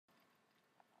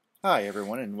Hi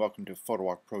everyone, and welcome to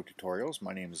PhotoWalk Pro Tutorials.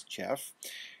 My name is Jeff,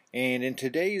 and in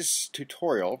today's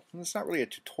tutorial, and it's not really a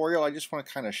tutorial, I just want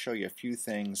to kind of show you a few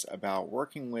things about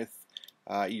working with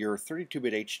your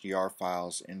 32-bit HDR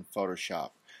files in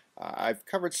Photoshop. I've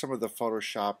covered some of the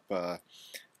Photoshop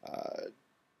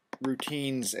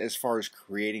routines as far as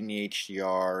creating the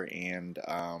HDR and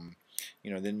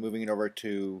then moving it over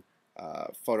to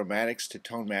Photomatics to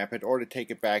tone map it or to take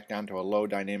it back down to a low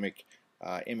dynamic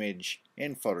image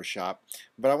in Photoshop.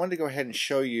 But I wanted to go ahead and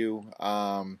show you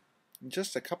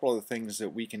just a couple of the things that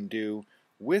we can do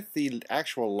with the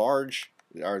actual large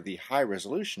or the high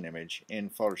resolution image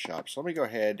in Photoshop. So let me go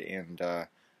ahead and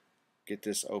get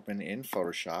this open in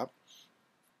Photoshop.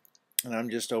 And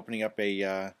I'm just opening up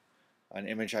an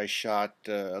image I shot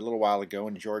a little while ago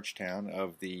in Georgetown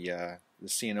of the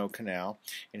C&O Canal.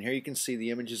 And here you can see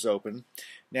the image is open.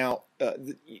 Now,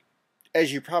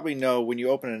 as you probably know, when you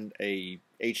open a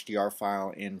HDR file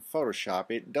in Photoshop,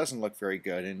 it doesn't look very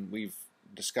good, and we've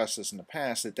discussed this in the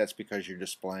past, that's because you're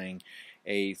displaying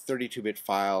a 32-bit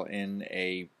file in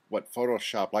what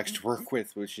Photoshop likes to work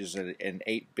with, which is an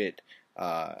 8-bit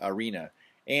arena.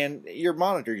 And your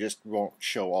monitor just won't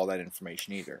show all that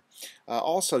information either.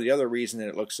 Also, the other reason that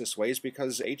it looks this way is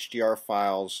because HDR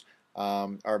files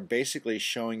are basically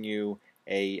showing you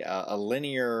a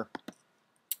linear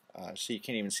so you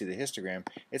can't even see the histogram.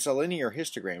 It's a linear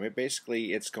histogram.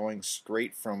 It's going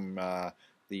straight from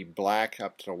the black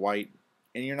up to the white,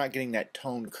 and you're not getting that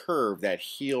tone curve, that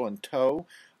heel and toe,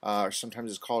 or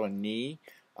sometimes it's called a knee.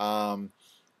 And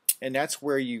that's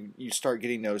where you start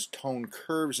getting those tone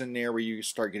curves in there, where you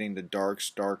start getting the darks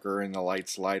darker and the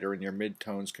lights lighter, and your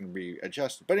midtones can be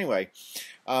adjusted. But anyway,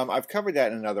 I've covered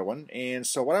that in another one, and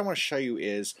so what I want to show you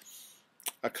is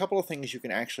a couple of things you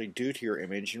can actually do to your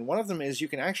image, and one of them is you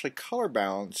can actually color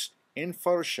balance in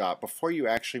Photoshop before you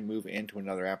actually move into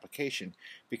another application.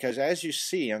 Because as you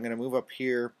see, I'm going to move up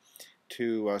here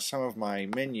to some of my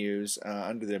menus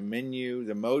under the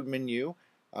mode menu.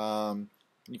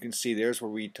 You can see there's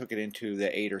where we took it into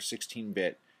the 8 or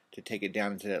 16-bit to take it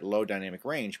down into that low dynamic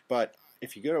range. But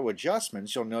if you go to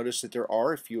adjustments, you'll notice that there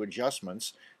are a few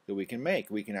adjustments that we can make.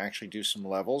 We can actually do some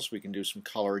levels, we can do some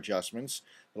color adjustments,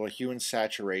 a little hue and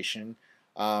saturation,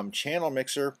 channel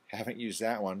mixer, haven't used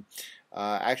that one,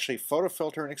 actually photo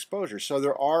filter and exposure. So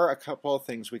there are a couple of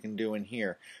things we can do in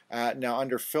here. Now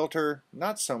under filter,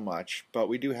 not so much, but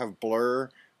we do have blur,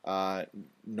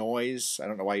 noise. I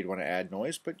don't know why you'd want to add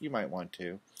noise, but you might want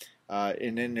to.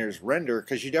 And then there's render,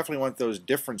 because you definitely want those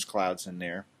difference clouds in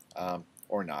there,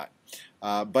 or not.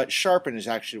 But sharpen is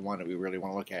actually one that we really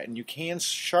want to look at, and you can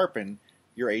sharpen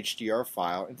your HDR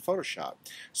file in Photoshop.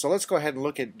 So let's go ahead and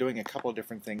look at doing a couple of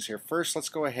different things here. First, let's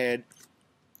go ahead,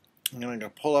 I'm going to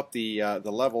pull up the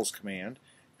levels command,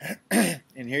 and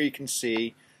here you can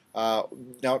see,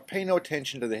 now pay no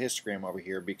attention to the histogram over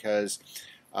here, because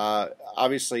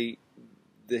obviously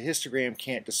the histogram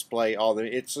can't display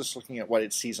it's just looking at what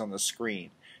it sees on the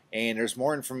screen, and there's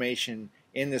more information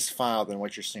in this file than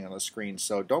what you're seeing on the screen,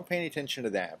 so don't pay any attention to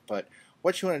that. But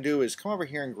what you want to do is come over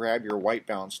here and grab your white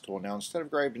balance tool. Now, instead of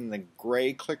grabbing the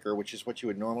gray clicker, which is what you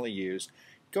would normally use,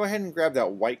 go ahead and grab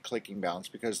that white clicking balance,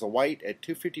 because the white at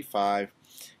 255,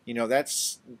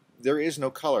 there is no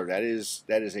color. That is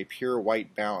a pure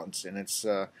white balance, and it's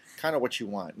kind of what you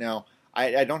want. Now,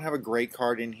 I don't have a gray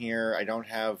card in here. I don't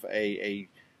have a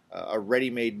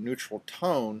ready-made neutral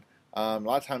tone. A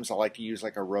lot of times I like to use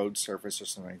like a road surface or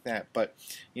something like that. But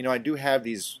I do have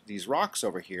these rocks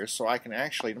over here, so I can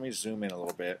actually, let me zoom in a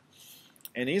little bit.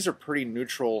 And these are pretty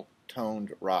neutral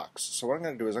toned rocks. So what I'm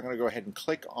going to do is I'm going to go ahead and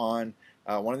click on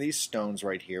one of these stones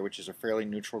right here, which is a fairly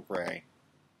neutral gray.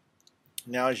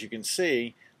 Now, as you can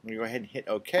see, I'm going to go ahead and hit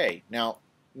OK. Now,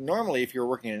 normally if you're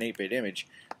working in an 8-bit image,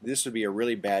 this would be a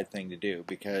really bad thing to do,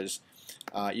 because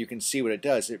you can see what it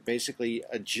does. It basically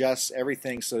adjusts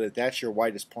everything so that that's your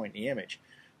whitest point in the image.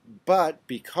 But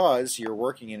because you're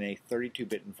working in a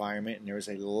 32-bit environment and there's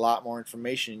a lot more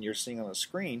information you're seeing on the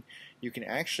screen, you can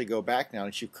actually go back, now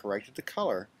that you've corrected the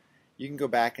color, you can go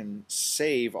back and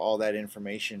save all that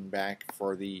information back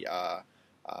for the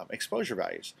exposure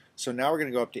values. So now we're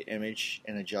going to go up to Image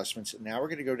and Adjustments, and now we're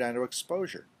going to go down to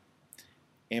Exposure.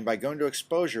 And by going to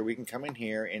Exposure, we can come in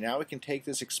here, and now we can take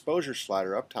this exposure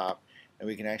slider up top, and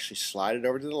we can actually slide it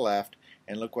over to the left,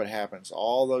 and look what happens.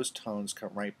 All those tones come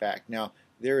right back. Now,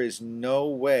 there is no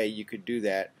way you could do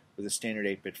that with a standard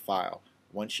 8-bit file.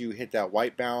 Once you hit that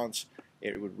white balance,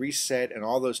 it would reset, and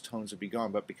all those tones would be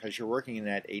gone. But because you're working in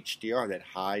that HDR, that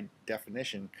high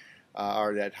definition,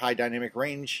 or that high dynamic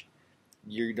range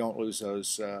you don't lose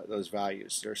those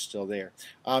values. They're still there.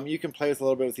 You can play with a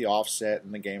little bit with the offset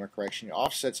and the gamer correction. The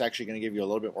offset's actually going to give you a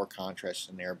little bit more contrast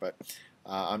in there, but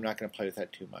I'm not going to play with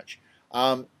that too much.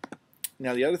 Now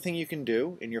the other thing you can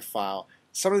do in your file,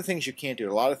 some of the things you can't do.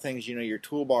 A lot of things, your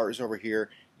toolbar is over here.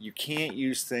 You can't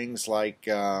use things like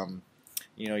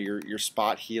your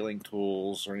spot healing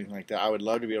tools or anything like that. I would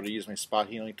love to be able to use my spot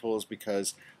healing tools,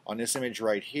 because on this image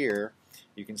right here,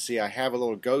 you can see I have a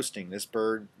little ghosting. This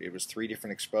bird, it was 3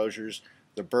 different exposures.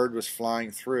 The bird was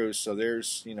flying through, so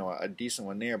there's a decent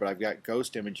one there, but I've got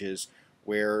ghost images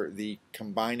where the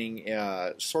combining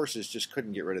sources just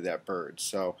couldn't get rid of that bird.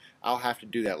 So I'll have to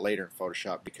do that later in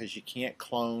Photoshop, because you can't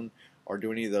clone or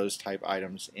do any of those type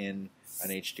items in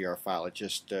an HDR file. It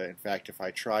just, in fact, if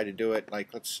I try to do it, like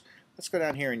let's go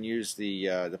down here and use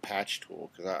the patch tool,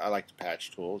 because I like the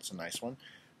patch tool. It's a nice one.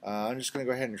 I'm just going to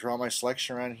go ahead and draw my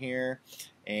selection around here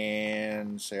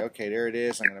and say, okay, there it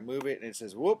is. I'm going to move it, and it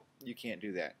says, whoop, you can't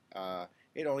do that.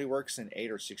 It only works in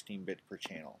 8 or 16-bit per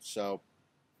channel. So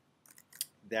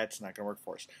that's not going to work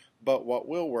for us. But what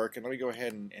will work, and let me go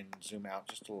ahead and zoom out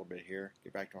just a little bit here,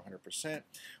 get back to 100%.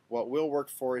 What will work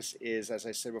for us is, as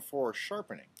I said before,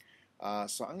 sharpening.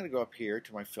 So I'm going to go up here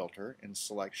to my filter and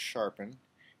select sharpen,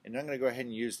 and I'm going to go ahead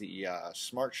and use the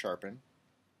smart sharpen,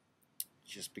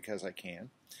 just because I can.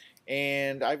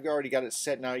 And I've already got it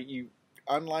set. Now,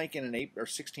 unlike in an 8 or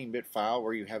 16-bit file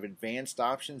where you have advanced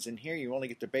options, in here you only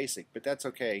get the basic, but that's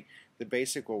okay. The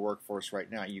basic will work for us right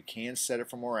now. You can set it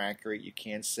for more accurate. You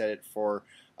can set it for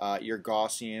your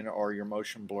Gaussian or your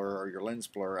motion blur or your lens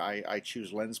blur. I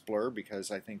choose lens blur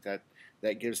because I think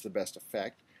that gives the best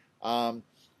effect.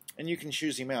 And you can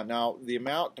choose the amount. Now, the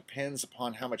amount depends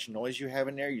upon how much noise you have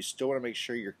in there. You still want to make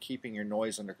sure you're keeping your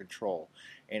noise under control.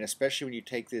 And especially when you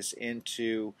take this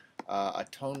into a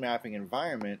tone mapping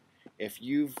environment, if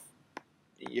you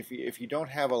don't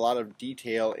have a lot of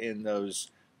detail in those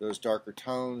darker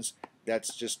tones,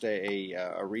 that's just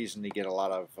a reason to get a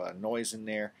lot of noise in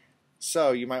there.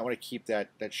 So you might want to keep that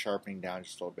sharpening down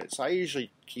just a little bit. So I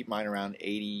usually keep mine around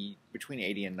 80, between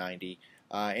 80 and 90,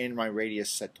 and my radius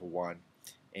set to 1.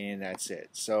 And that's it.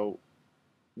 So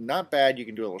not bad. You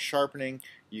can do a little sharpening.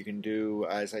 You can do,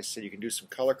 as I said, you can do some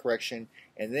color correction.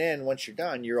 And then once you're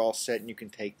done, you're all set, and you can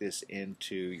take this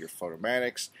into your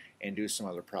Photomatics and do some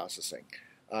other processing.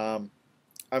 I'm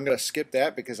going to skip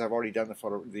that because I've already done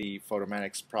the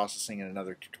Photomatics processing in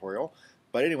another tutorial.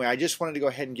 But anyway, I just wanted to go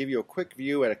ahead and give you a quick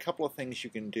view at a couple of things you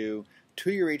can do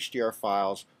to your HDR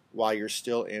files while you're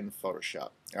still in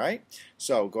Photoshop. All right?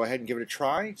 So go ahead and give it a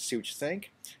try, see what you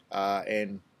think,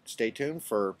 and stay tuned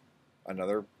for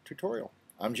another tutorial.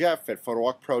 I'm Jeff at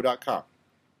photowalkpro.com.